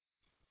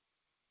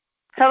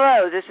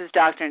Hello, this is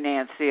Dr.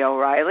 Nancy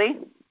O'Reilly,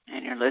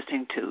 and you're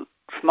listening to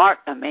Smart,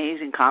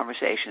 Amazing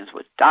Conversations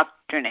with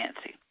Dr.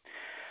 Nancy.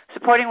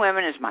 Supporting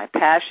women is my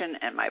passion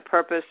and my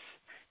purpose,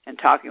 and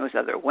talking with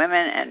other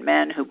women and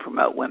men who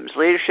promote women's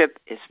leadership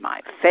is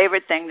my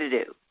favorite thing to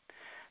do.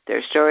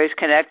 Their stories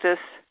connect us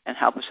and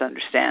help us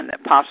understand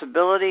that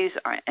possibilities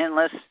are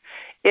endless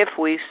if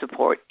we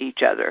support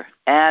each other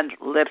and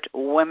lift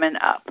women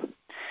up.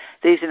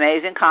 These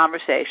amazing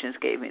conversations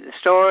gave me the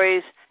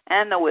stories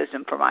and the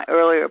wisdom for my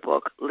earlier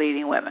book,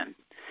 Leading Women.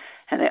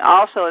 And they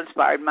also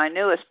inspired my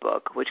newest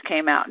book, which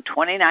came out in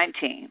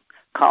 2019,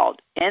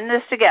 called In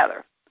This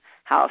Together,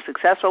 How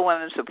Successful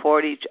Women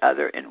Support Each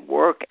Other in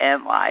Work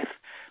and Life,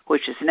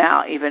 which is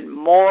now even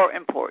more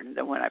important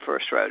than when I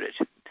first wrote it.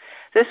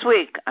 This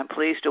week, I'm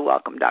pleased to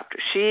welcome Dr.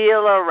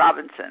 Sheila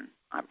Robinson.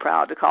 I'm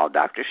proud to call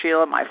Dr.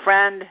 Sheila my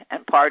friend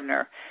and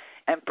partner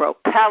in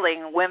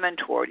propelling women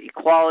toward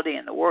equality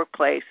in the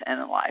workplace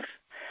and in life.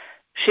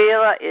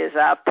 Sheila is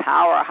a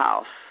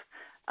powerhouse,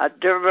 a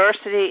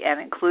diversity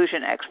and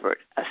inclusion expert,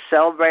 a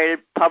celebrated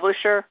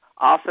publisher,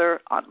 author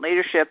on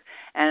leadership,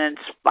 and an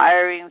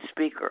inspiring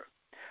speaker.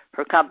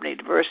 Her company,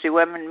 Diversity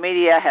Women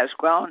Media, has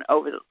grown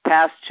over the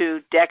past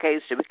 2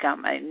 decades to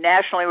become a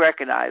nationally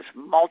recognized,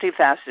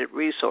 multifaceted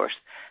resource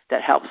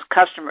that helps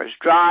customers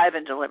drive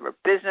and deliver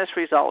business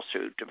results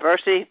through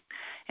diversity,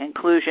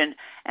 inclusion,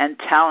 and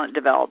talent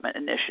development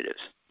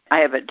initiatives. I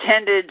have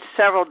attended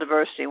several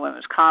Diversity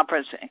Women's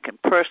Conferences and can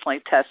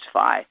personally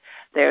testify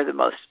they are the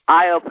most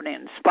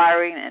eye-opening,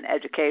 inspiring, and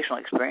educational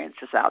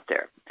experiences out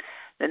there.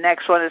 The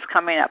next one is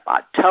coming up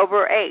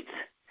October 8th,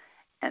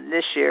 and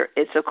this year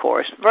it's, of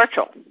course,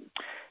 virtual.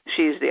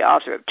 She's the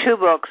author of 2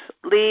 books,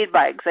 Lead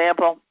by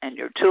Example and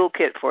Your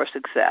Toolkit for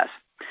Success,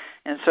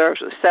 and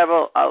serves with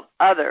several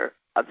other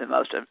of the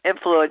most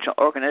influential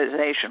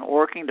organizations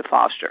working to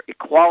foster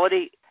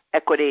equality,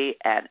 equity,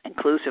 and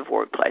inclusive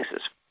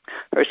workplaces.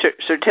 Her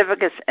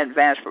certificates and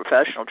advanced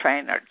professional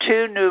training are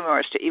too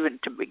numerous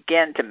to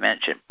begin to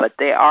mention, but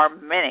they are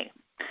many.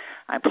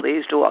 I'm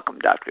pleased to welcome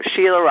Dr.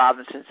 Sheila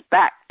Robinson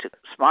back to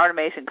Smart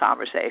Amazing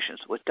Conversations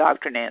with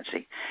Dr.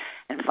 Nancy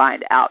and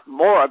find out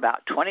more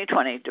about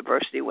 2020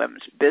 Diversity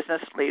Women's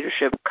Business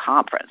Leadership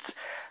Conference.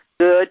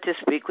 Good to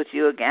speak with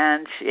you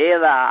again,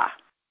 Sheila.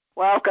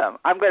 Welcome.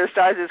 I'm going to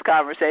start this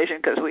conversation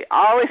because we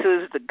always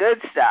lose the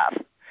good stuff.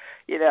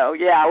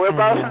 We're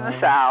both from the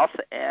South,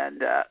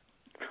 and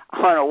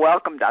I want to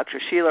welcome Dr.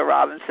 Sheila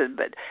Robinson,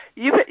 but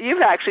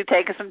you've actually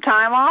taken some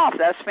time off.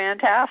 That's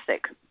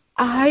fantastic.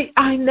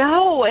 I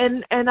know,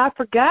 and I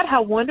forgot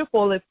how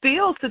wonderful it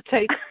feels to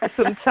take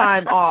some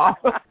time off.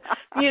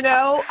 We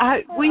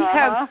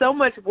have so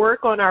much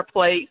work on our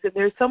plates, and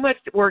there's so much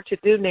work to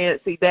do,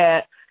 Nancy,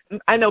 that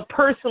I know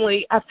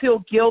personally I feel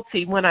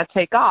guilty when I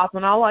take off,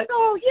 and I'm like,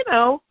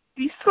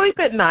 you sleep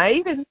at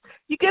night, and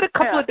you get a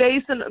couple of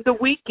days in the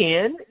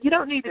weekend. You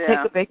don't need to take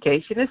a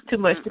vacation. It's too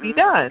much to be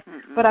done.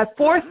 But I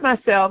force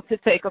myself to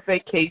take a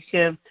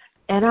vacation,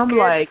 and I'm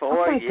like,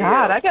 oh, my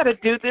God, I got to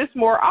do this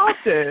more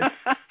often.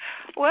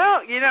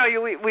 Well,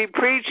 we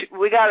preach,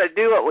 we got to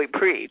do what we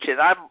preach, and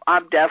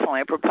I'm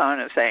definitely a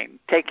proponent of saying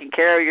taking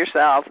care of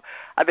yourself.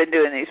 I've been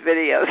doing these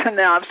videos, and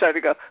now I'm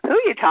starting to go, who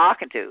are you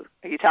talking to?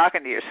 Are you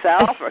talking to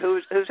yourself, or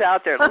who's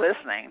out there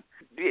listening?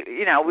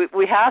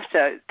 We have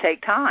to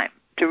take time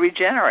to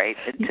regenerate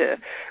and to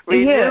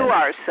renew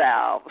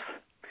ourselves.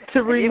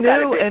 To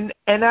renew, and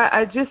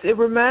it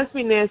reminds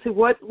me, Nancy,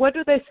 what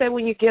do they say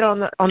when you get on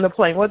the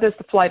plane? What does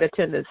the flight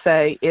attendant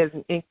say?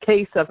 In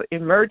case of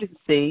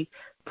emergency,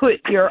 put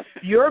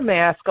your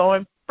mask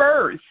on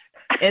first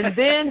and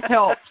then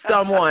help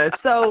someone.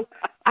 So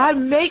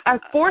I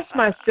force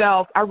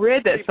myself. I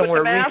read that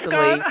somewhere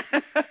recently.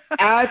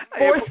 I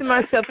forced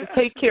myself to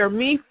take care of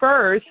me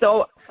first,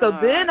 so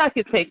then I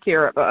could take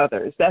care of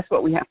others. That's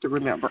what we have to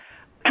remember.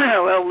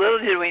 Well, little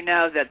did we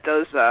know that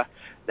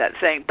that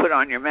saying, put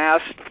on your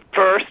mask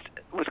first,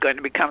 was going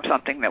to become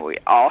something that we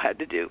all had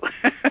to do.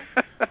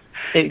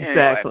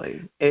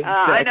 Exactly. Anyway.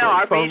 I know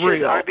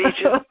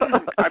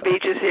our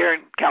beaches here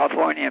in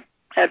California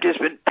have just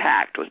been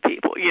packed with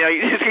people.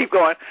 You just keep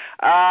going,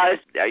 are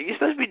you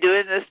supposed to be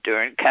doing this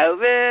during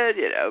COVID?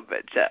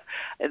 But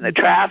in the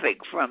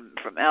traffic from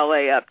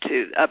LA up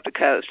the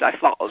coast, I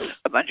followed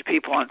a bunch of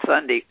people on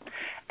Sunday,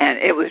 and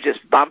it was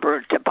just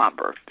bumper to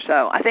bumper.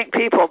 So I think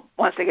people,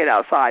 once they get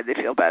outside, they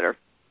feel better.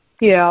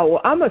 Yeah, well,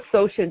 I'm a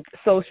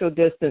social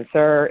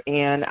distancer,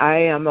 and I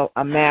am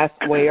a mask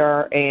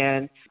wearer,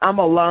 and I'm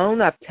alone.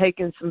 I've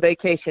taken some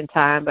vacation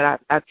time, but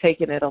I've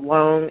taken it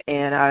alone,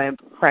 and I am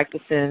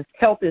practicing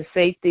health and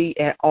safety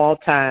at all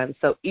times.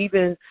 So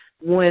even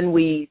when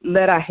we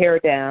let our hair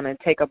down and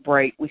take a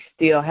break, we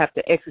still have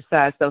to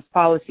exercise those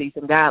policies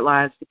and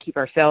guidelines to keep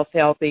ourselves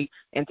healthy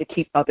and to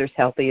keep others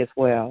healthy as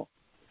well.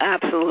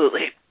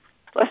 Absolutely.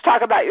 Let's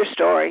talk about your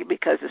story,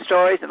 because the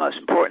story is the most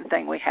important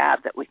thing we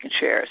have that we can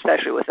share,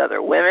 especially with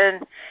other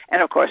women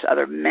and, of course,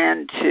 other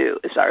men, too.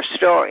 It's our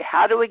story.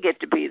 How do we get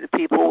to be the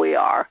people we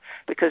are?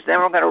 Because then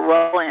we're going to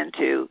roll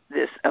into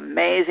this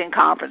amazing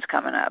conference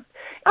coming up.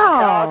 Tell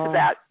us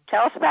about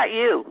Tell us about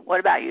you. What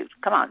about you?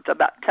 Come on,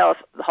 tell us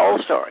the whole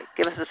story.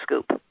 Give us a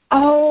scoop.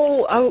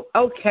 Oh,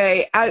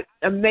 okay.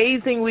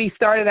 Amazing. We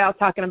started out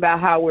talking about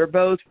how we're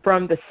both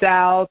from the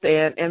South,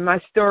 and my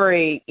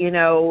story,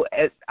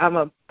 I'm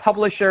a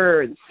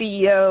publisher and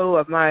CEO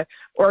of my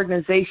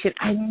organization.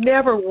 I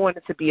never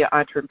wanted to be an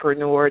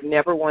entrepreneur,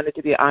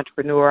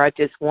 I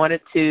just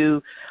wanted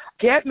to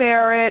get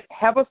married,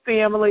 have a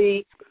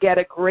family, get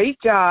a great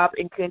job,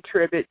 and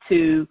contribute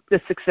to the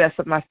success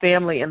of my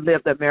family and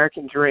live the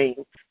American dream.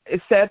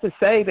 It's sad to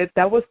say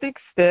that was the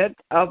extent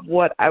of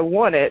what I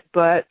wanted,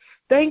 but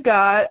thank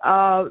God,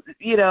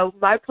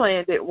 my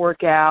plan didn't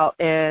work out,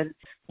 and,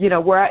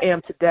 where I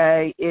am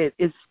today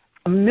is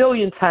a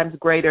million times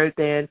greater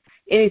than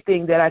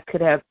anything that I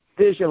could have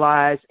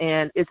visualized,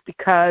 and it's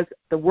because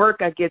the work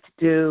I get to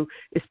do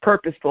is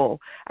purposeful.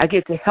 I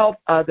get to help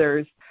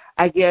others.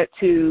 I get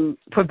to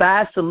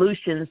provide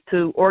solutions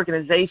to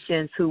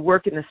organizations who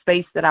work in the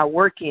space that I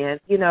work in.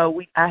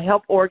 I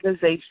help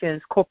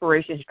organizations,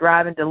 corporations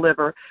drive and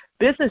deliver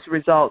business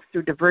results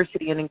through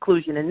diversity and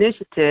inclusion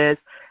initiatives.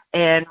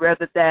 And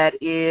whether that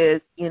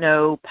is,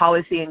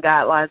 policy and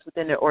guidelines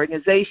within the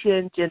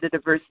organization, gender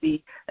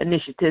diversity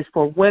initiatives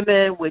for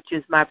women, which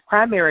is my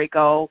primary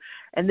goal.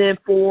 And then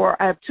I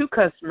have two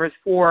customers.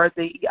 For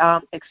the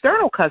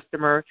external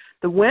customer,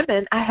 the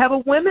women, I have a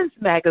women's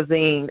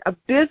magazine, a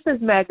business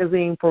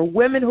magazine for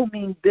women who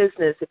mean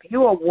business. If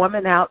you're a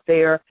woman out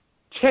there,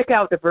 check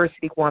out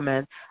Diversity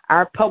Woman.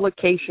 Our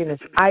publication is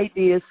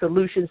ideas,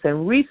 solutions,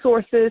 and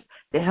resources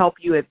to help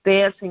you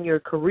advance in your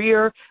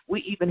career.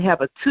 We even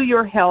have a To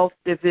Your Health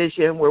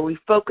division where we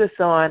focus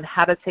on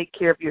how to take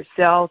care of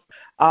yourself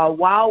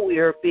while we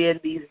are being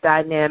these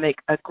dynamic,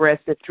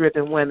 aggressive,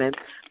 driven women.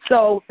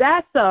 So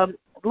that's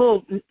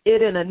little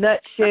it in a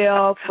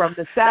nutshell from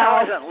the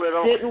South. That wasn't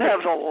little. That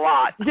was a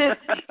lot.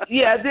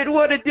 Didn't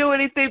want to do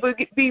anything but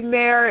be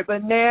married,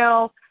 but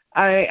now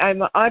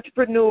I'm an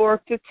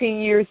entrepreneur,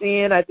 15 years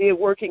in. I did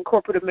work in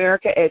corporate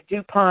America at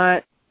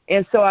DuPont,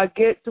 and so I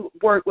get to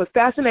work with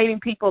fascinating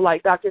people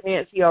like Dr.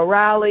 Nancy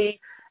O'Reilly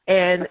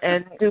and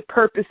do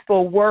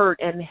purposeful work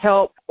and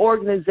help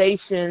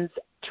organizations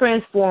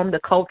transform the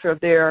culture of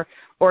their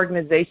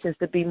organizations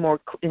to be more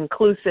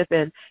inclusive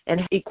and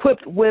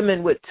equip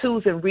women with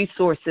tools and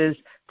resources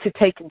to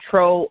take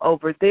control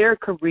over their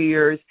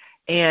careers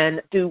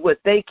and do what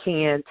they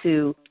can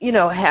to,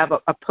 have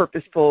a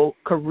purposeful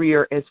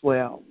career as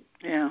well.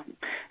 Yeah,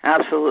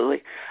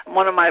 absolutely.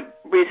 One of my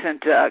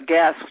recent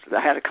guests I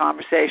had a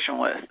conversation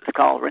with is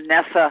called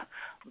Renessa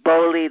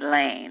Bowley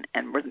Lane,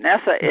 and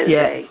Renessa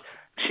is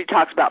she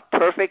talks about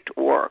perfect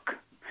work.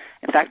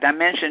 In fact, I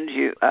mentioned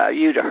you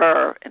to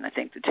her, and I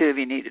think the two of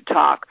you need to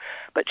talk.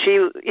 But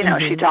she,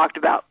 she talked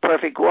about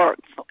perfect work,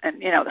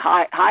 and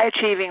high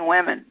achieving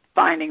women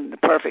finding the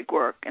perfect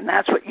work, and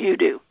that's what you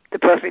do, the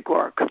perfect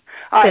work.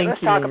 All right,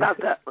 let's talk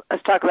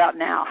about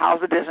now.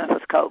 How's the business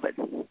with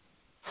COVID?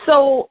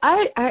 So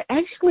I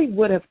actually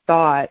would have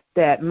thought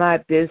that my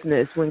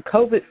business, when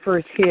COVID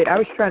first hit, I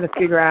was trying to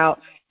figure out,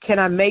 can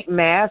I make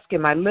masks in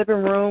my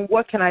living room?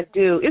 What can I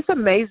do? It's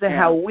amazing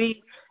how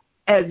we,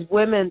 as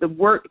women, the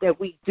work that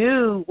we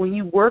do, when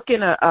you work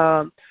in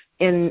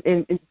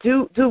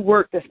do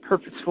work that's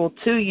purposeful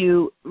to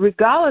you,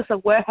 regardless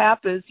of what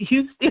happens,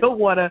 you still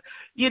want to,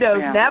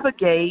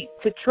 navigate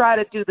to try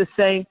to do the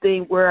same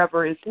thing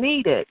wherever it's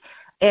needed.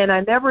 And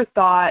I never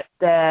thought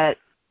that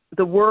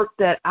the work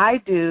that I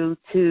do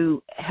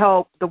to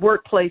help the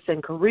workplace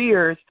and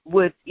careers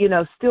would,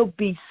 still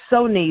be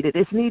so needed.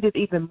 It's needed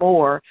even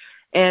more.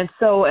 And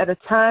so at a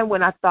time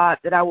when I thought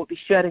that I would be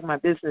shutting my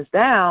business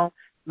down,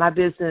 my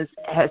business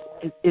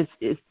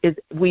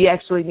we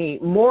actually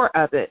need more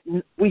of it.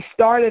 We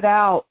started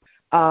out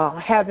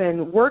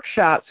having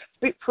workshops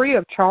free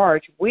of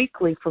charge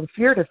weekly from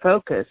Fear to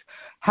Focus,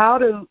 how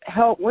to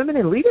help women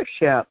in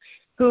leadership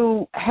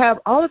who have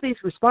all of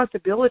these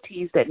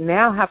responsibilities that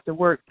now have to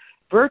work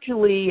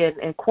virtually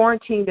and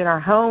quarantined in our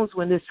homes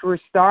when this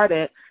first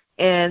started.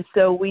 And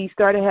so we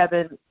started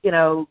having,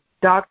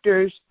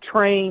 doctors,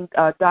 trained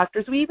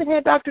doctors. We even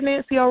had Dr.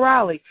 Nancy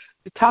O'Reilly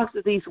to talk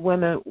to these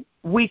women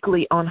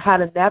weekly on how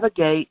to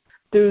navigate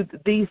through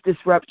these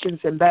disruptions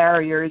and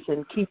barriers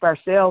and keep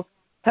ourselves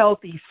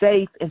healthy,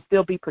 safe, and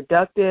still be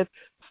productive,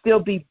 still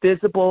be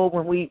visible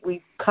when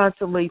we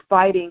constantly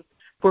fighting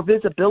for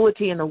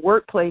visibility in the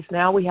workplace.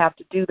 Now we have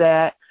to do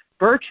that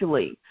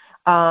virtually.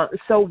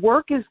 So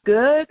work is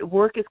good.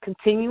 Work is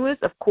continuous.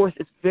 Of course,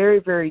 it's very,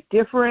 very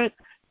different.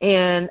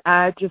 And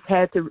I just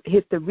had to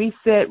hit the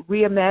reset,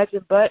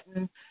 reimagine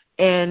button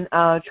and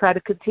try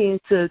to continue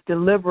to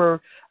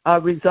deliver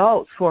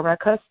results for my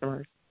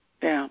customers.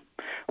 Yeah.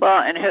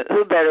 Well, and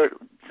who better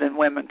than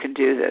women can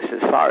do this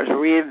as far as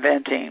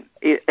reinventing,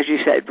 as you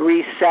said,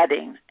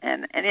 resetting.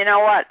 And you know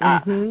what?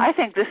 I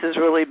think this has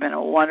really been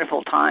a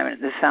wonderful time,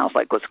 and this sounds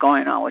like what's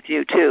going on with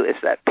you, too, is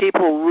that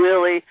people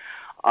really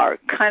are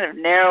kind of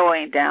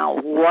narrowing down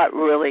what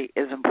really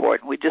is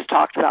important. We just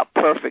talked about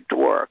perfect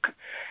work.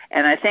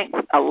 And I think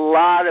a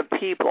lot of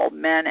people,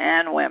 men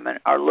and women,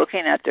 are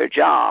looking at their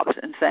jobs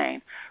and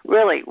saying,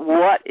 really,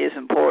 what is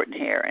important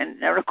here?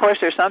 And of course,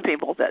 there's some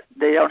people that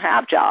they don't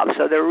have jobs,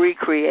 so they're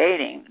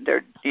recreating.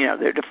 They're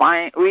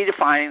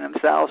redefining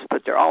themselves,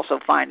 but they're also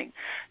finding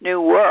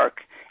new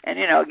work. And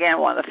again,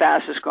 one of the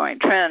fastest growing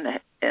trends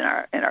in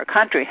our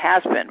country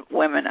has been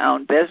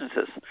women-owned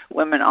businesses,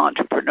 women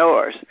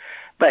entrepreneurs.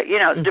 But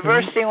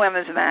Diversity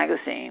Women's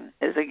Magazine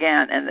is,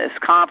 again, and this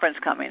conference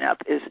coming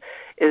up is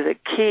a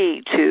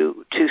key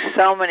to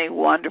so many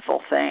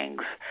wonderful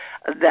things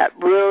that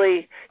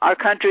really our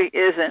country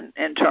is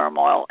in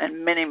turmoil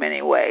in many,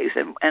 many ways.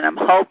 And I'm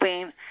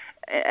hoping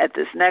at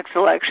this next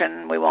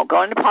election, we won't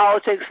go into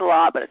politics a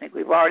lot, but I think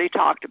we've already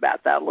talked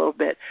about that a little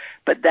bit,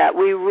 but that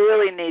we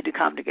really need to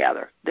come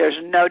together. There's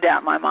no doubt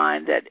in my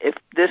mind that if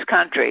this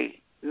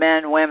country,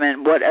 men,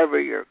 women, whatever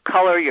your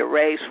color, your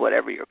race,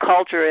 whatever your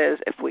culture is,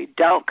 if we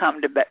don't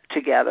come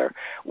together,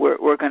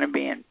 we're going to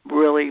be in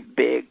really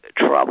big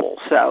trouble.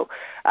 So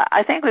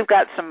I think we've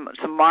got some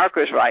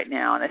markers right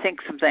now, and I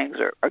think some things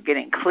are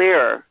getting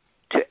clearer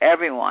to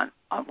everyone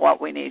on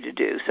what we need to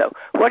do. So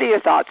what are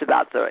your thoughts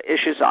about the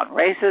issues on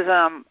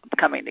racism,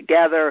 coming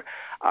together,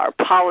 our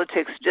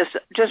politics?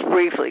 Just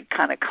briefly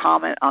kind of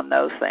comment on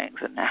those things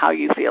and how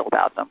you feel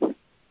about them.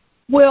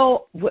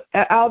 Well,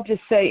 I'll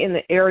just say in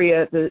the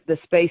area, the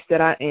space that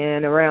I'm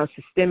in around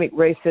systemic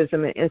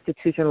racism and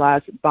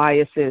institutionalized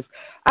biases,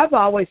 I've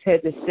always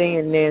had this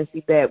saying,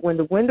 Nancy, that when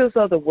the windows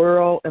of the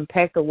world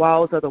impact the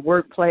walls of the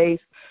workplace,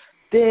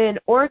 then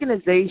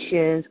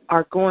organizations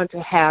are going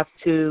to have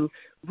to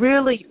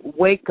really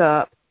wake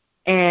up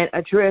and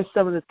address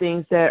some of the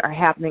things that are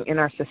happening in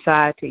our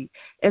society.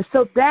 And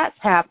so that's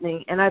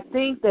happening, and I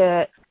think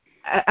that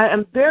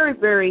I'm very,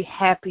 very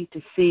happy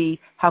to see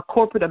how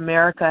corporate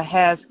America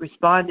has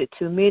responded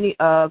to many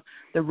of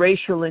the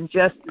racial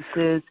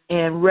injustices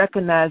and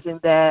recognizing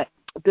that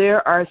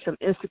there are some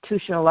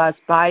institutionalized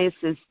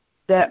biases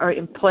that are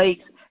in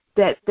place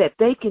that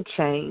they can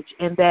change,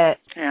 and that,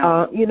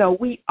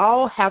 we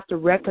all have to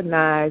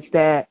recognize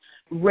that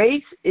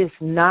race is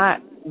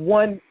not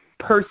one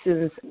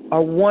person's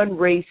or one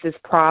race's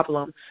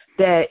problem,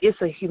 that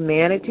it's a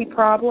humanity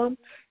problem.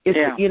 It's,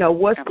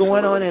 what's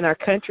absolutely going on in our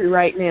country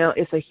right now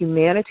is a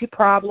humanity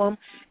problem.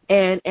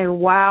 And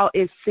while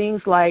it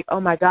seems like,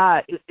 oh, my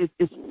God,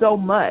 it's so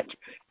much,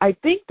 I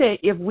think that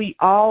if we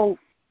all,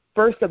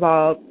 first of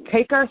all,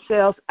 take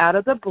ourselves out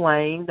of the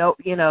blame, the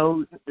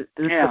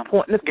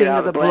pointing the finger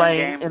of the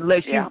blame,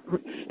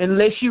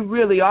 unless you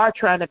really are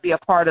trying to be a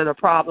part of the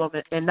problem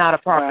and not a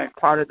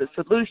part of the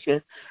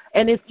solution.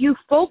 And if you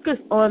focus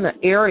on the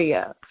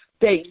area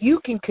that you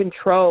can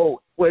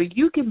control, where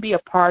you can be a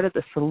part of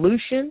the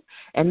solution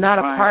and not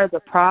a part of the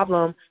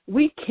problem,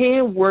 we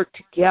can work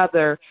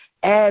together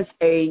as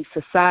a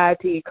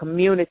society,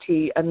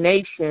 community, a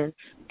nation,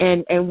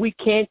 and we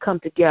can come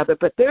together.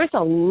 But there's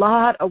a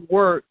lot of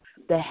work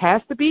that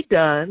has to be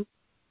done.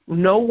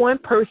 No one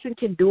person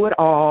can do it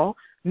all.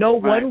 No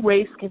one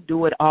race can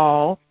do it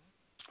all.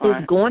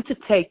 It's going to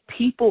take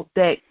people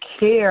that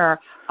care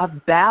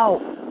about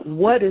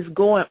what is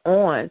going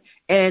on.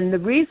 And the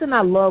reason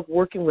I love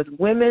working with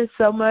women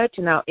so much,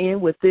 and I'll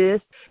end with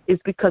this, is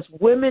because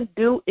women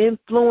do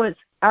influence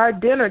our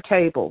dinner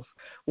tables.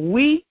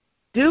 We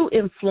do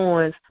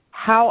influence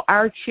how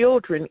our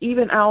children,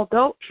 even our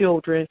adult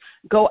children,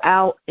 go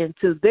out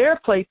into their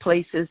play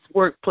places,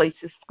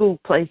 workplaces, school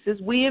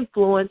places. We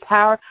influence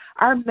how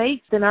our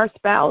mates and our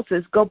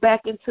spouses go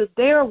back into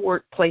their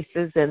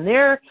workplaces and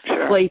their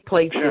play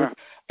places.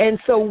 And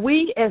so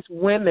we as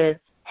women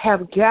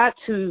have got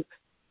to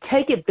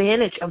take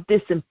advantage of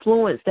this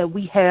influence that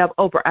we have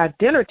over our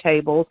dinner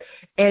tables,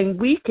 and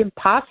we can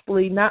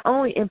possibly not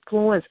only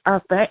influence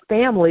our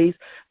families,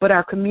 but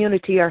our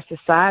community, our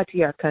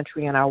society, our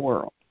country, and our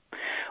world.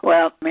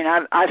 Well, I mean,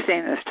 I've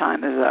seen this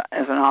time as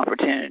an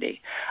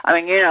opportunity. I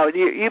mean,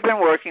 you've been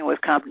working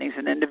with companies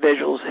and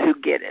individuals who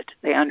get it.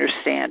 They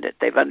understand it.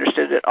 They've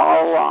understood it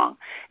all along.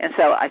 And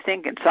so I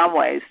think in some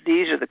ways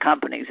these are the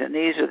companies and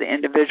these are the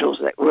individuals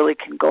that really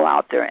can go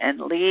out there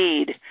and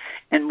lead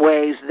in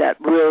ways that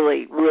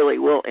really, really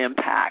will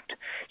impact.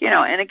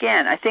 And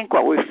again, I think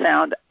what we've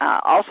found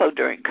also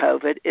during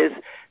COVID is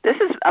this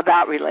is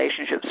about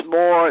relationships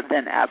more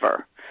than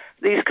ever.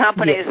 These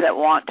companies that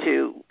want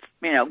to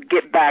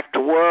get back to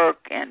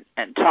work and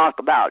talk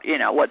about,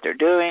 what they're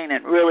doing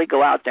and really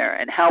go out there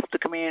and help the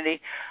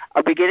community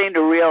are beginning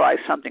to realize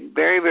something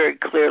very, very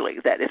clearly,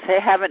 that if they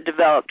haven't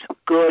developed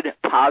good,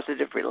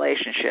 positive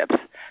relationships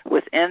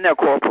within their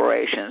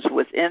corporations,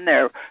 within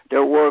their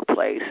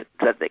workplace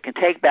that they can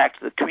take back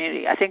to the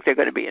community, I think they're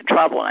going to be in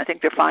trouble, and I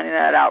think they're finding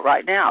that out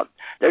right now.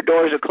 Their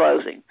doors are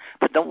closing.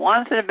 But the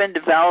ones that have been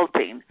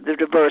developing the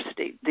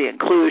diversity, the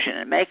inclusion,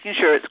 and making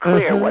sure it's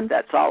clear what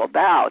that's all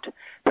about,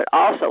 but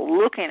also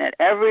looking at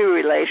every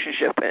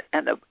relationship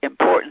and the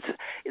importance.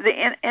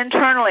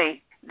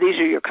 Internally, these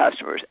are your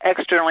customers.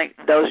 Externally,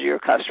 those are your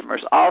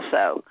customers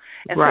also.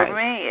 And so for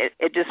me,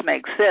 it just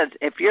makes sense.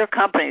 If your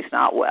company's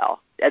not well,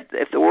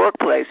 if the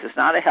workplace is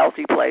not a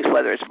healthy place,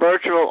 whether it's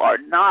virtual or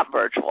not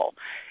virtual,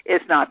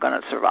 it's not going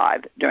to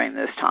survive during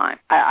this time.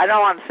 I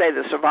don't want to say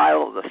the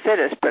survival of the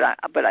fittest,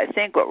 but I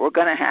think what we're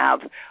going to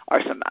have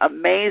are some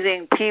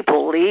amazing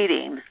people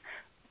leading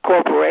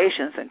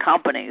corporations and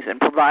companies and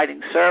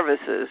providing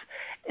services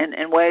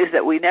in ways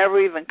that we never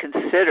even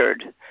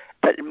considered,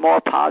 but in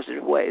more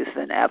positive ways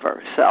than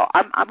ever. So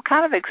I'm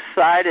kind of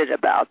excited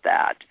about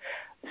that.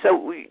 So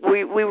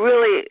we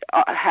really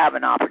have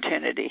an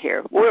opportunity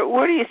here.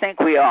 Where do you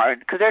think we are?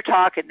 Because they're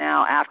talking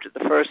now after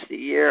the first of the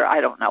year. I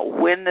don't know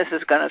when this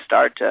is going to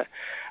start to.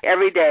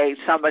 Every day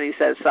somebody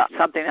says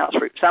something else,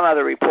 some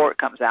other report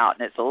comes out,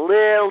 and it's a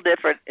little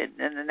different, and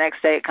the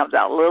next day it comes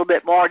out a little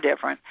bit more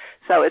different.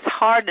 So it's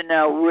hard to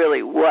know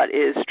really what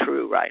is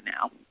true right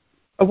now.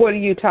 What are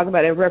you talking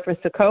about in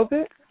reference to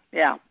COVID?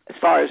 Yeah, as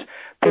far as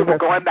people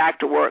going back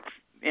to work,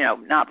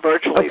 not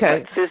virtually,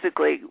 but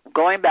physically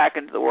going back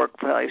into the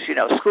workplace.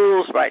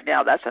 Schools right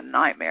now, that's a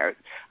nightmare.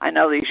 I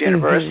know these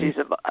universities,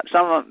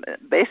 some of them,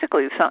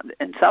 basically some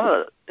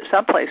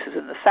places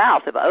in the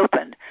South have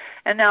opened,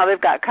 and now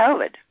they've got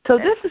COVID. So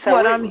this is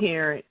what I'm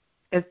hearing.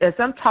 As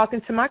I'm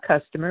talking to my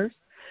customers,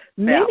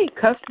 many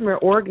customer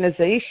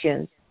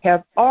organizations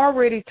have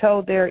already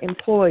told their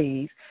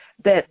employees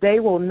that they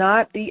will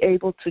not be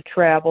able to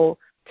travel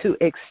to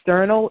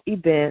external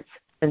events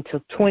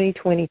until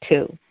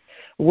 2022.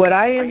 What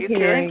I am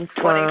hearing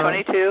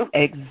from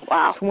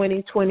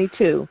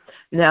 2022.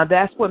 Now,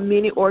 that's what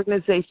many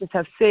organizations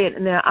have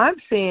said. Now, I'm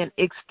saying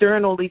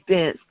external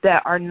events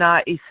that are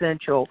not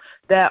essential,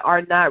 that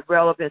are not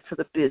relevant to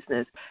the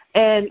business.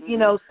 And,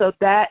 so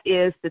that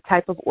is the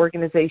type of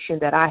organization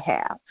that I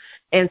have.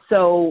 And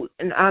so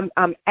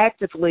I'm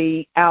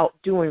actively out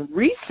doing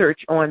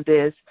research on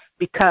this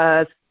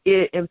because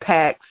it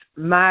impacts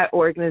my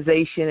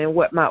organization and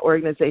what my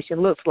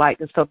organization looks like.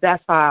 And so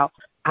that's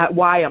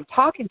why I'm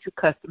talking to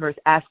customers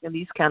asking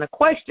these kind of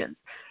questions.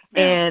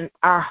 Yeah. And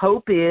our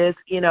hope is,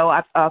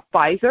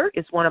 Pfizer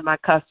is one of my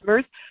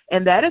customers,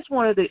 and that is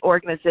one of the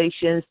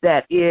organizations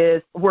that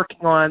is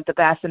working on the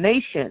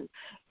vaccination.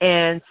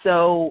 And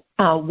so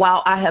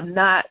while I have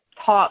not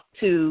talked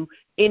to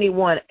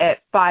anyone at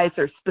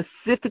Pfizer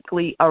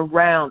specifically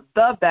around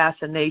the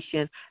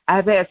vaccination,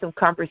 I've had some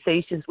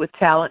conversations with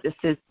talent that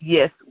says,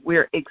 yes,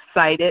 we're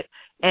excited,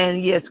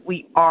 and yes,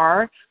 we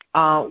are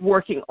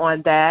working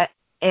on that.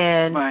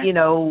 And,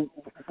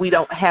 we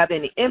don't have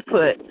any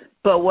input.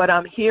 But what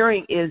I'm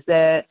hearing is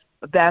that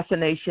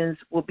vaccinations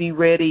will be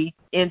ready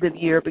end of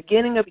year,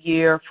 beginning of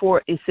year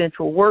for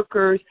essential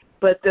workers.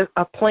 But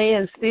a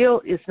plan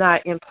still is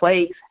not in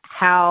place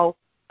how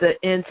the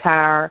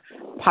entire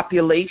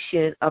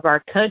population of our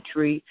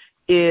country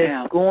is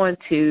going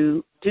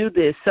to do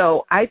this.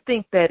 So I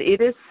think that it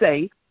is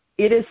safe.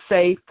 It is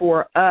safe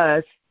for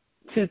us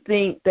to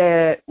think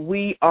that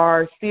we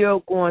are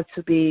still going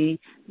to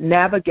be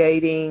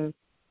navigating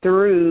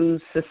through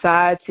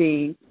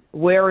society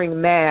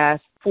wearing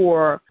masks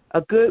for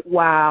a good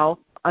while,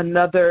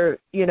 another,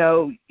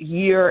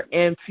 year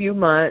and few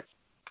months,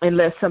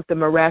 unless something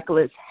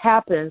miraculous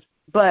happens.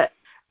 But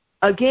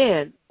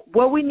again,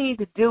 what we need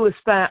to do is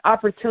find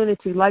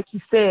opportunity. Like you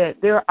said,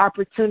 there are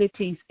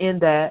opportunities in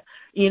that.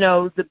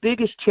 The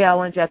biggest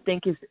challenge, I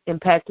think, is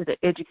impacted the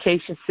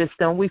education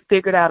system. We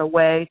figured out a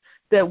way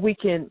that we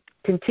can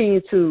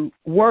continue to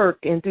work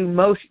and do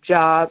most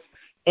jobs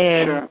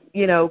and,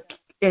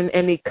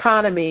 and the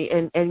economy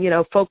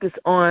and focus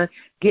on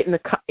getting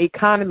the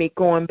economy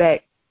going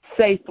back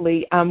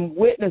safely. I'm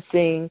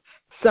witnessing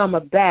some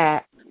of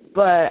that,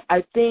 but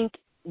I think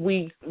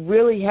we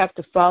really have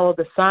to follow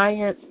the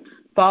science,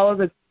 follow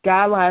the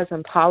guidelines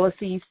and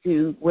policies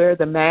to wear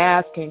the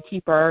mask and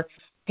keep our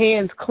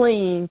hands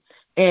clean,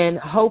 and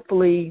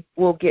hopefully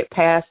we'll get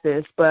past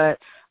this. But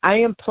I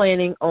am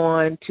planning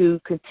on to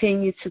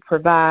continue to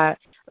provide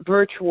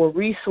virtual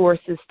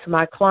resources to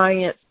my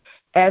clients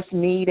as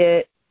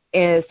needed,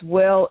 as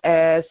well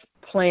as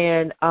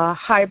plan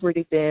hybrid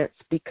events,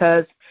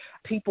 because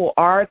people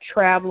are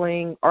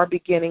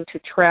beginning to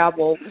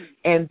travel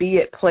and be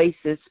at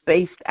places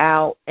spaced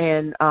out.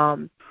 And,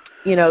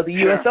 the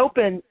U.S.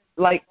 Open,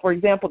 like, for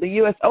example, the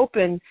U.S.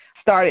 Open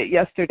started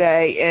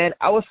yesterday, and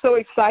I was so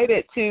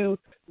excited to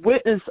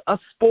witness a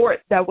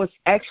sport that was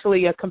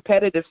actually a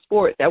competitive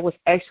sport that was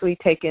actually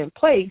taking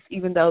place,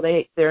 even though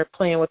they're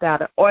playing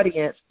without an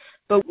audience.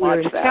 But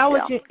we're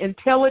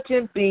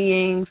intelligent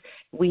beings.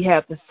 We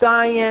have the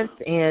science,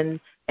 and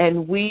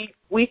we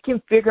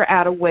can figure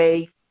out a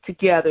way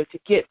together to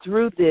get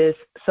through this,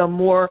 so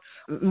more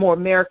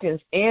Americans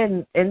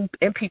and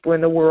people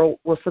in the world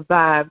will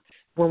survive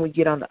when we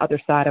get on the other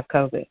side of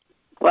COVID.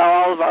 Well,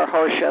 all of our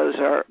horse shows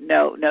are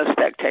no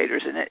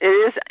spectators, and it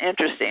is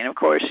interesting. Of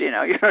course,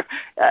 you're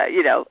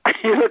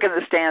you look in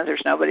the stands.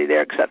 There's nobody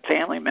there except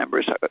family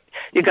members.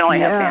 You can only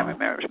have family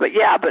members. But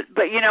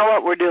you know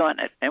what? We're doing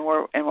it, and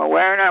we're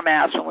wearing our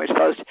masks when we're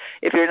supposed to.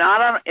 If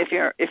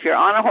you're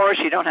on a horse,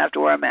 you don't have to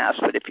wear a mask.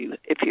 But if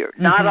you're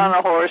not on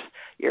a horse,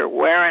 you're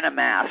wearing a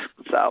mask.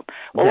 So,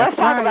 let's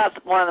talk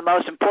about one of the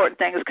most important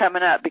things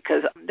coming up,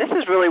 because this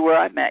is really where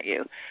I met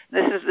you.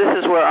 This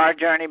is where our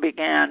journey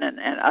began, and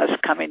us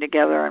coming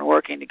together and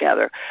working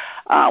together.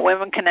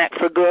 Women Connect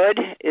for Good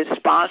is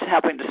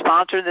helping to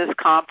sponsor this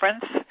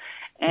conference,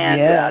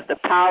 and the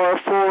Power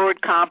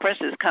Forward Conference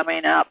is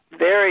coming up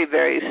very,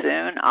 very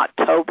soon,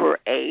 October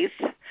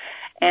 8th.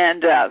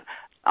 And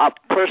I'll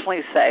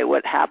personally say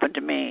what happened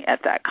to me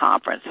at that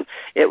conference.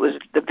 It was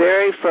the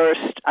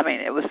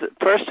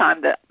first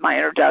time that my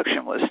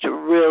introduction was to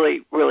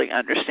really, really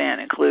understand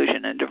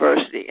inclusion and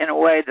diversity in a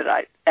way that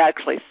I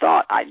actually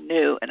thought I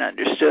knew and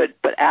understood.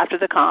 But after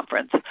the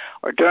conference,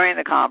 or during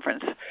the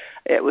conference,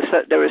 there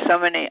were so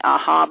many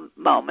aha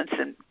moments,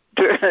 and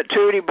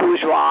Trudy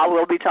Bourgeois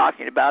will be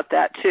talking about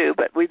that too,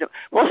 but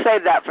we'll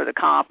save that for the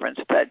conference.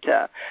 But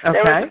there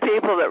were some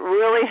people that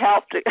really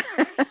helped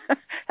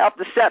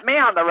to set me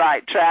on the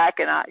right track,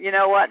 and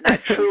I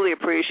truly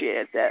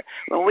appreciate that.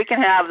 When we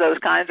can have those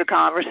kinds of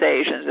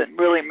conversations, it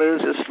really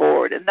moves us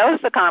forward, and those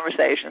are the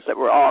conversations that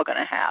we're all going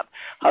to have,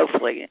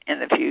 hopefully, in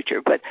the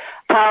future. But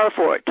Power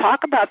Forward,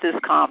 talk about this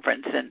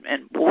conference,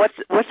 and what's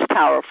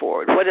Power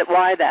Forward?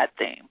 Why that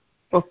theme?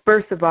 Well,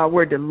 first of all,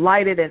 we're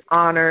delighted and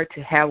honored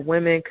to have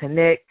Women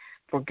Connect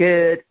for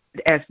Good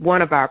as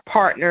one of our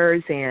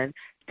partners, and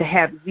to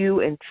have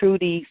you and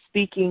Trudy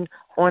speaking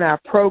on our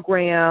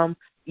program.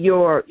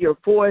 Your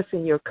voice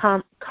and your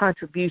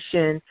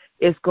contribution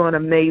is going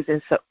amazing.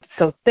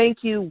 So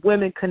thank you,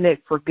 Women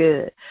Connect for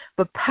Good.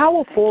 But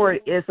Power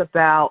Forward is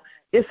about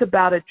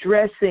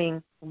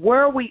addressing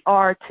where we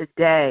are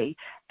today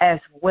as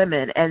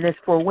women, and it's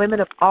for women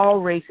of all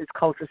races,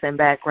 cultures, and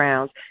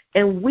backgrounds.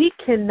 And we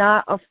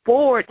cannot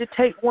afford to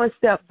take one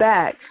step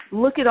back.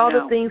 Look at all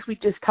the things we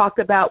just talked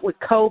about with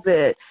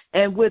COVID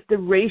and with the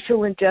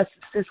racial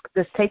injustices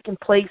that's taking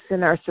place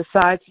in our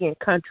society and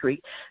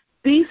country.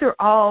 These are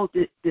all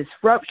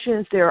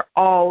disruptions. They're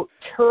all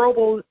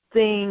terrible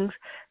things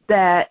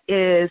that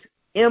is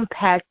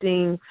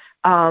impacting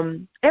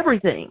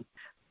everything.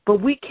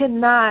 But we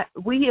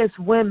as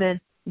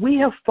women, we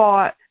have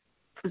fought.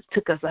 It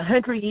took us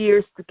 100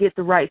 years to get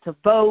the right to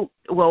vote.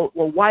 Well,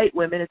 white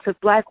women. It took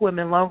black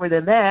women longer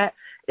than that.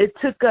 It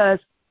took us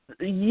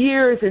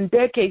years and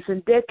decades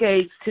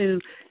to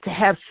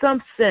have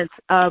some sense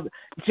of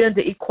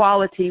gender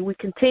equality. We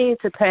continue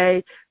to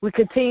pay. We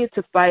continue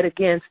to fight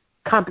against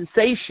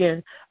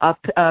compensation,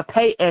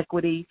 pay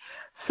equity.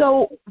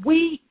 So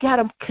we got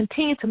to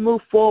continue to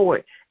move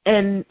forward.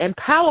 And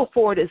Power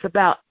Forward is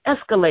about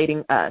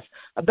escalating us,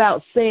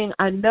 about saying,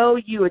 I know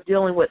you are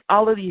dealing with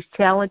all of these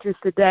challenges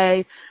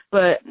today,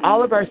 but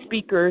all of our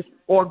speakers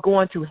are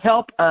going to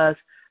help us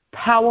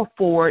power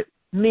forward,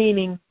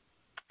 meaning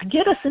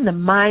get us in the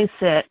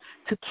mindset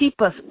to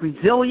keep us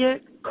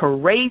resilient,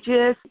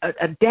 courageous,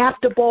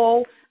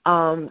 adaptable,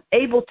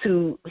 able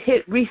to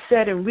hit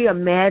reset and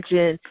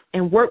reimagine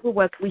and work with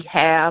what we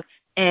have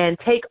and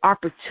take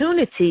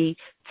opportunity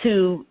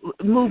to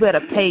move at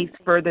a pace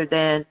further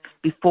than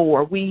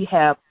before. We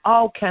have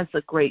all kinds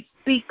of great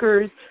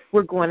speakers.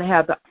 We're going to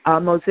have the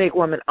Mosaic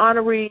Woman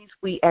Honorees.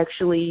 We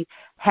actually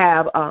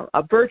have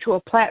a virtual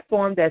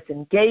platform that's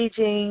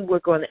engaging. We're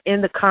going to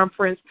end the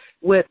conference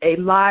with a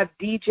live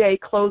DJ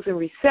closing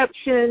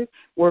reception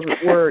where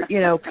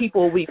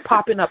people will be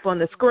popping up on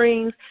the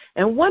screens.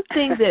 And one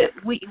thing that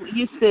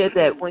you said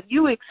that what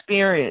you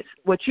experienced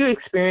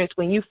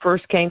when you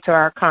first came to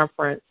our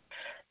conference,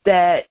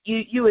 that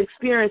you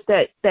experienced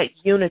that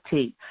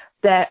unity,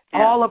 that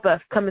all of us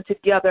coming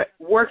together,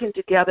 working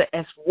together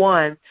as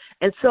one.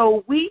 And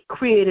so we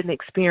created an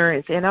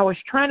experience, and I was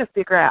trying to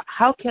figure out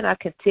how can I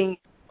continue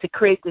to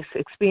create this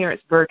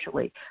experience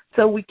virtually.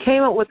 So we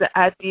came up with the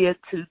idea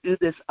to do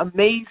this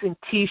amazing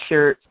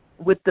T-shirt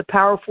with the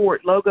Power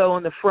Forward logo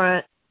on the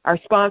front, our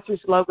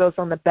sponsors' logos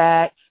on the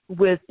back,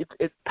 with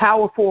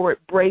Power Forward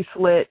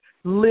bracelet,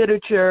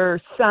 literature,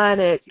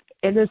 signage,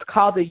 and it's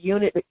called the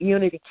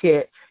Unity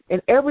Kit.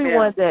 And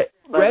everyone that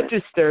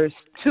registers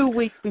 2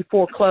 weeks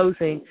before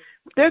closing,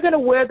 they're going to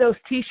wear those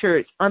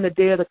T-shirts on the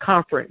day of the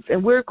conference.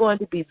 And we're going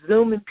to be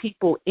Zooming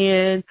people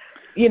in,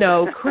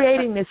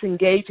 creating this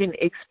engaging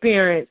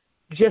experience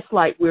just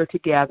like we're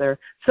together.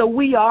 So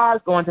we are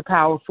going to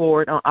Power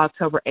Forward on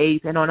October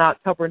 8th. And on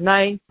October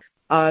 9th,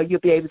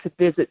 you'll be able to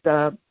visit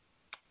the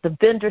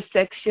vendor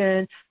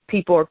section.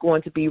 People are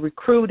going to be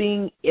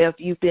recruiting. If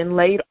you've been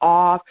laid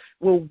off,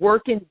 we're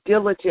working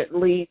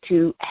diligently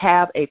to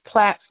have a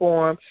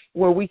platform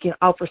where we can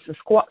offer some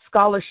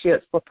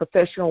scholarships for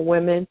professional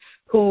women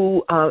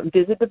who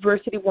visit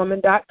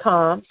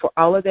diversitywoman.com for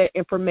all of that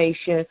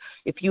information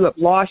if you have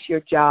lost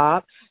your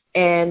job.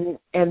 And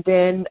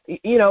then,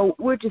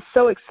 we're just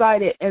so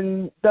excited.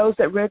 And those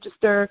that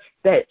register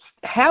that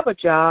have a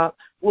job,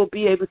 will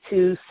be able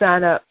to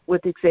sign up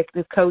with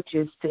executive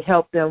coaches to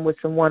help them with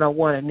some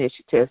one-on-one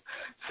initiatives.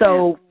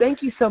 So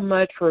thank you so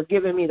much for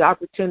giving me the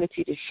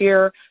opportunity to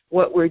share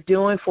what we're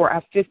doing for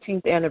our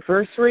 15th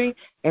anniversary,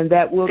 and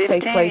that will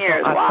take place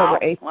on October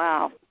 8th.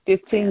 Wow.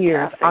 15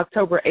 years,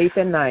 October 8th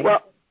and 9th.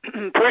 Well,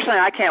 personally,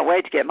 I can't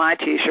wait to get my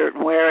T-shirt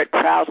and wear it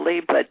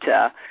proudly, but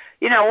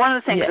one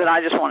of the things that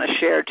I just want to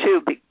share,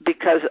 too,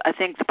 because I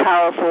think the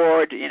Power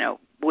Forward,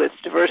 with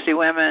Diversity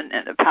Women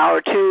and the Power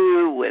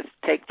 2, with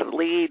Take the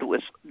Lead,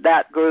 with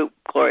that group,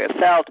 Gloria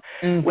Felt,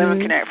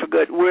 Women Connect for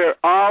Good, we're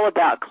all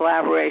about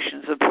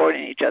collaboration,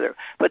 supporting each other.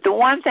 But the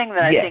one thing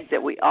that I think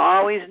that we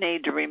always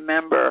need to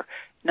remember,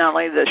 not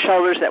only the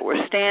shoulders that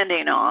we're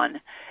standing on,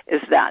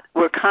 is that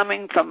we're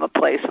coming from a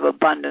place of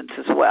abundance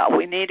as well.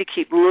 We need to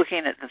keep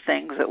looking at the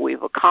things that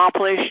we've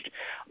accomplished,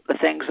 the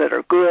things that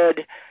are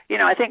good.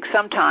 I think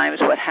sometimes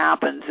what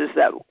happens is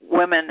that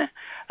women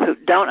who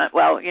don't,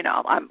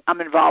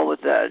 I'm involved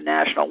with the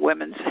National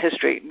Women's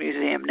History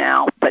Museum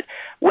now, but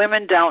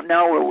women don't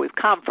know where we've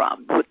come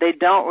from. They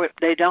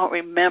don't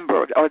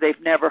remember, or they've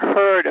never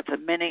heard of the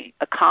many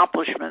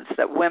accomplishments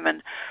that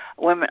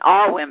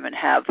all women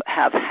have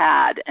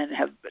had, and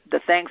have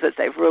the things that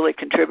they've really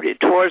contributed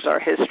towards our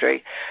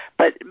history,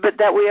 but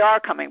that we are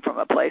coming from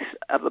a place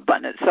of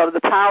abundance. So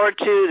the Power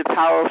 2, the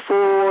Power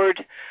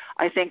Forward,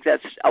 I think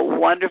that's a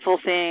wonderful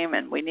theme,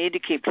 and we need to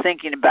keep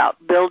thinking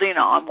about building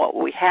on what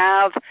we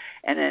have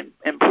and then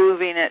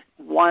improving it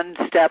one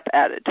step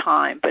at a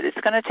time. But it's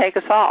going to take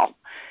us all.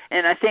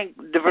 And I think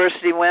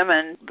Diversity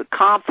Women, the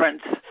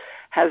conference,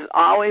 has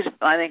always,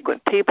 I think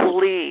when people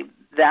leave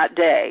that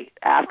day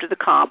after the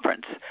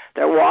conference,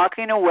 they're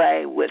walking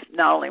away with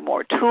not only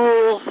more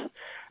tools,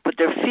 but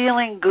they're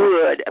feeling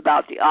good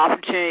about the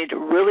opportunity to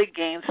really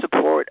gain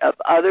support of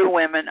other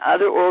women,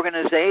 other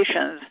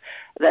organizations,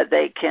 that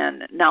they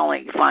can not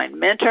only find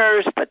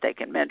mentors, but they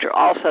can mentor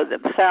also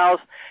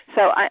themselves.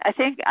 So I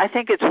think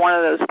it's one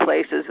of those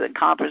places and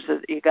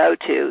conferences that you go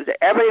to that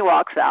everybody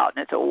walks out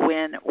and it's a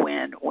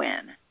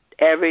win-win-win.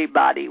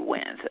 Everybody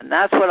wins, and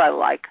that's what I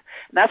like.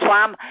 And that's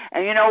why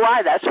and you know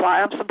why? That's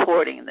why I'm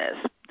supporting this.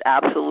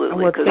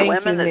 Absolutely, because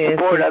women that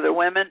support other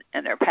women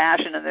and their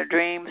passion and their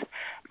dreams,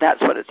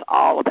 that's what it's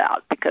all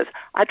about. Because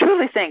I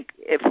truly think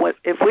if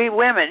we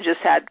women just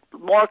had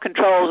more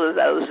controls of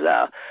those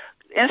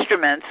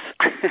instruments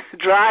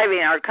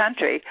driving our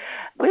country,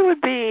 we would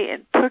be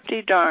in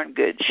pretty darn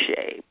good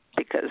shape.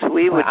 Because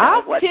we would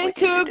know what we need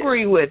to do. I tend to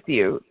agree with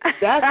you.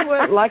 That's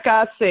what, like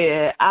I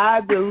said,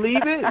 I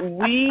believe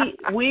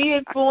it. We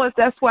influence.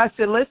 That's why I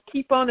said let's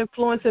keep on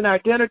influencing our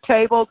dinner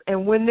tables,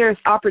 and when there's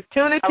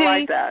opportunity, I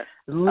like that.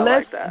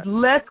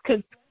 let's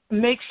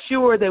make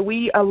sure that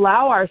we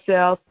allow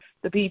ourselves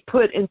to be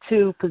put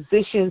into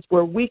positions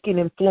where we can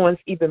influence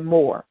even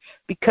more,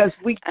 because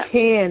we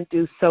can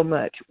do so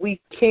much. We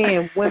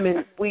can,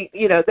 women,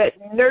 that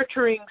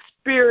nurturing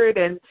spirit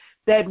and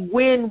that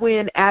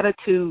win-win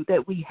attitude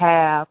that we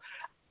have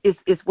is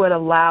what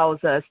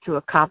allows us to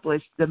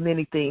accomplish the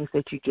many things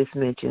that you just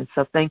mentioned.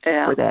 So thank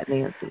you for that,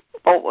 Nancy.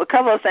 Oh, a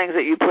couple of things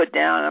that you put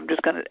down, I'm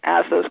just going to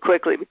ask those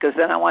quickly, because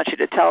then I want you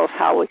to tell us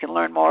how we can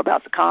learn more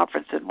about the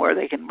conference and where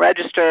they can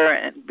register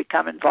and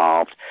become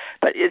involved.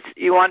 But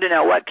you want to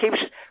know what keeps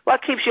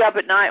you up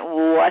at night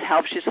and what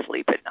helps you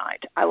sleep at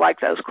night. I like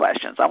those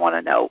questions. I want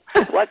to know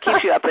what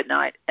keeps you up at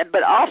night,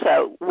 but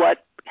also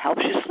what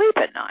helps you sleep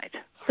at night.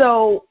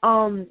 So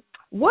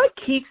what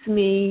keeps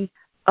me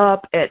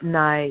up at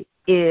night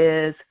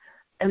is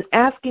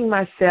asking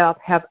myself,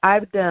 have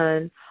I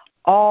done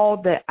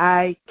all that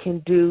I can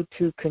do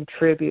to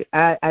contribute?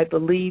 I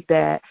believe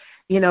that,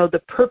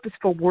 the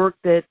purposeful work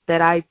that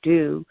I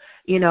do,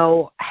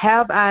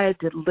 have I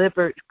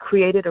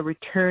created a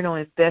return on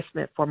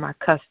investment for my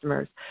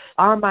customers?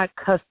 Are my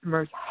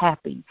customers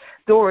happy?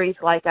 Stories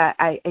like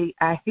I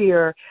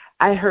heard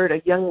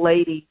a young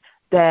lady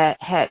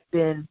that had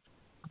been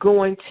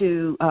going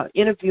to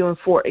interviewing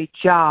for a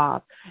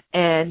job,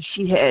 and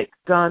she had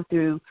gone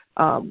through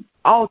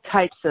all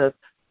types of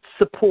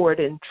support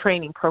and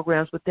training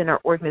programs within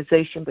our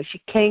organization, but she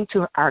came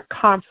to our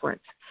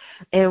conference,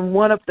 and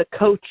one of the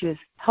coaches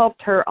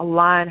helped her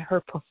align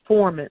her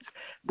performance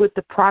with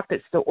the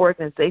profits the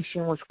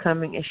organization was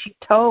coming. And she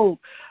told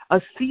a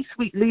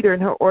C-suite leader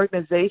in her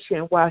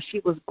organization, while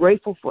she was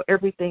grateful for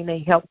everything they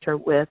helped her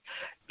with,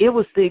 it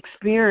was the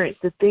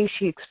things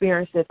she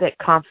experienced at that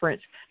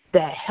conference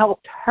that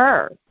helped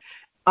her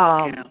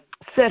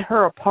set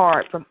her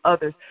apart from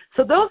others.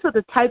 So those are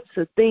the types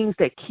of things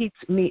that keeps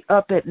me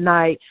up at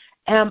night.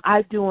 Am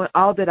I doing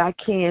all that I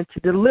can to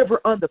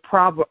deliver on the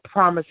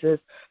promises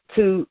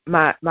to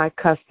my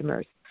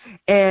customers?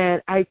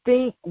 And I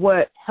think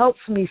what helps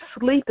me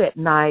sleep at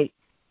night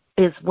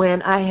is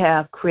when I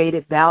have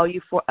created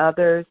value for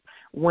others,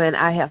 when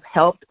I have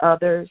helped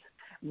others,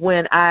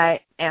 when I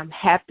am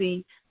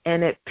happy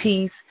and at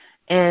peace,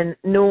 and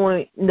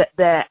knowing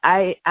that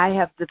I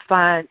have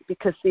defined,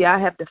 because, see, I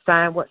have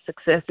defined what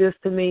success is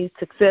to me.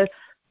 Success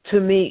to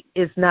me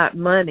is not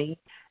money,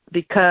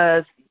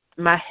 because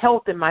my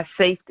health and my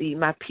safety,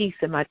 my peace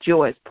and my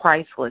joy is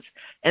priceless,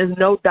 and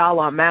no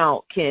dollar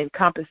amount can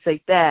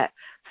compensate that.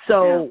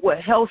 So what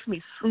helps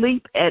me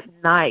sleep at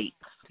night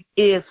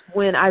is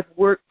when I've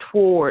worked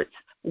towards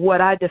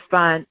what I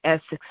define as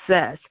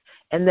success,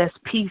 and that's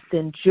peace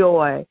and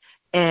joy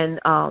and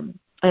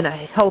a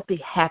healthy,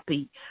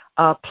 happy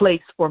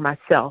place for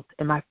myself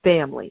and my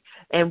family.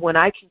 And when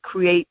I can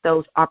create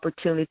those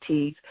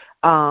opportunities,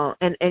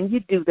 and you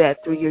do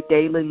that through your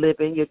daily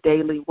living, your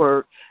daily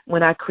work,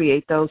 when I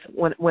create those,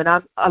 when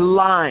I'm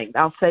aligned,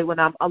 I'll say when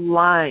I'm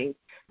aligned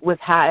with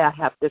how I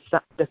have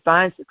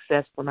defined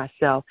success for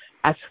myself,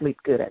 I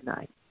sleep good at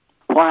night.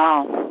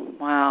 Wow.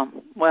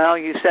 Well,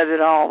 you said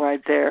it all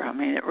right there. I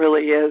mean, it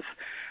really is.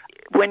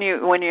 When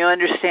you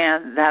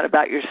understand that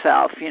about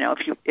yourself,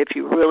 if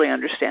you really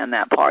understand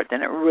that part,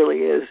 then it really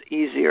is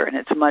easier, and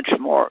it makes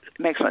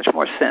much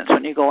more sense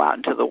when you go out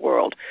into the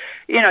world.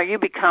 You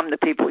become the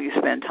people you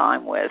spend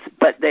time with,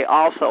 but they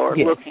also are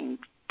looking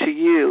to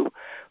you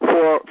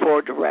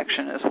for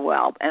direction as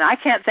well. And I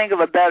can't think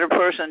of a better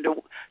person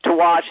to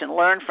watch and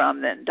learn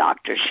from than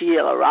Dr.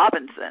 Sheila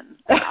Robinson.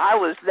 I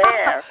was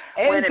there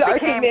when it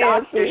became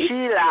Dr.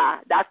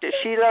 Sheila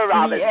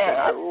Robinson. Yes.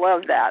 I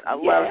love that. I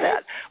love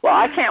that. Well,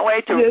 I can't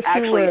wait to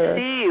actually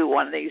see you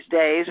one of these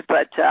days,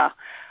 but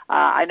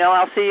I know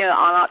I'll see you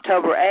on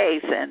October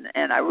 8th,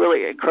 and I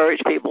really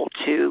encourage people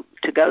to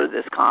go to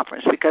this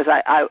conference, because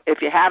I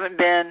if you haven't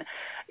been,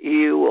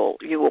 you will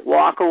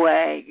walk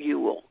away, you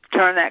will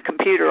turn that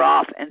computer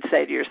off and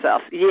say to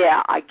yourself,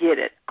 yeah, I get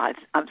it. I'm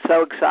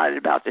so excited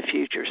about the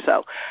future.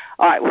 So,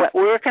 all right,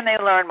 where can they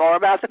learn more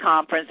about the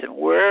conference, and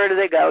where do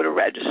they go to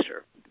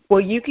register? Well,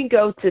 you can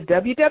go to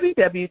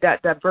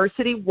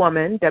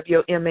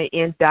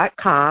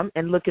www.diversitywoman.com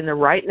and look in the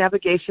right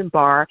navigation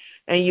bar,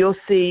 and you'll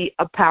see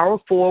a Power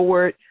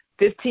Forward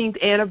 15th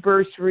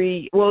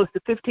anniversary, it's the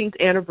 15th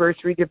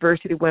anniversary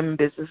Diversity Women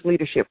Business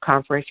Leadership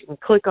Conference. You can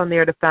click on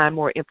there to find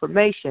more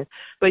information.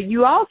 But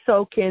you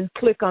also can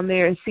click on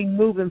there and see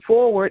Moving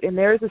Forward, and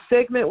there's a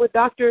segment with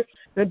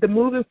the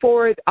Moving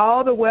Forward.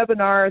 All the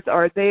webinars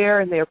are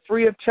there, and they're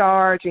free of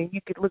charge, and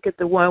you can look at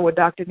the one where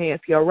Dr.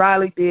 Nancy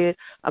O'Reilly did,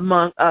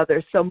 among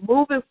others. So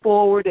Moving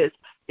Forward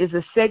is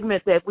a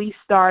segment that we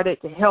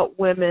started to help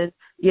women,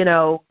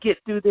 get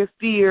through their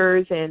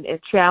fears and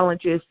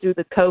challenges through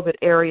the COVID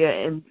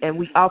area, and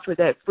we offer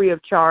that free of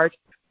charge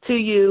to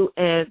you.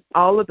 And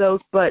all of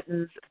those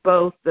buttons,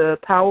 both the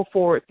Power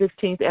Forward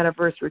 15th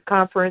Anniversary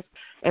Conference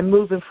and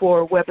Moving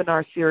Forward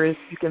webinar series,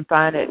 you can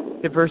find at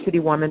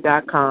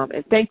diversitywoman.com.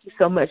 And thank you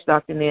so much,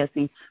 Dr.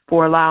 Nancy,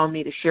 for allowing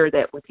me to share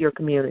that with your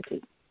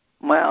community.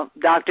 Well,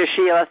 Dr.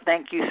 Sheila,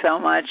 thank you so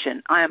much,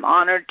 and I am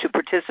honored to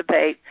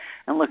participate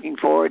and looking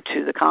forward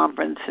to the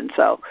conference. And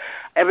so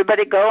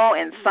everybody go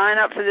and sign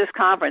up for this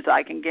conference.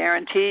 I can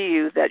guarantee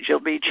you that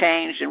you'll be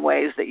changed in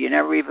ways that you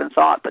never even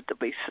thought, but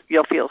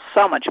you'll feel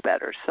so much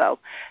better. So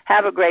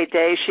have a great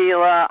day,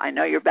 Sheila. I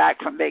know you're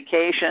back from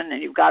vacation,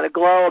 and you've got a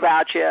glow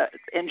about you.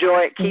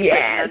 Enjoy it, keep it,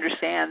 and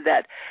understand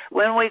that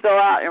when we go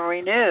out and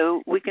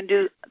renew, we can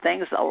do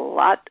things a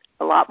lot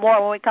more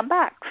when we come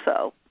back.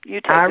 So you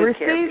take good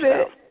care of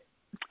yourself.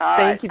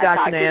 Thank you,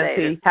 Dr.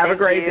 Nancy. Have a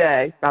great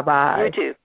day. Bye-bye. You too.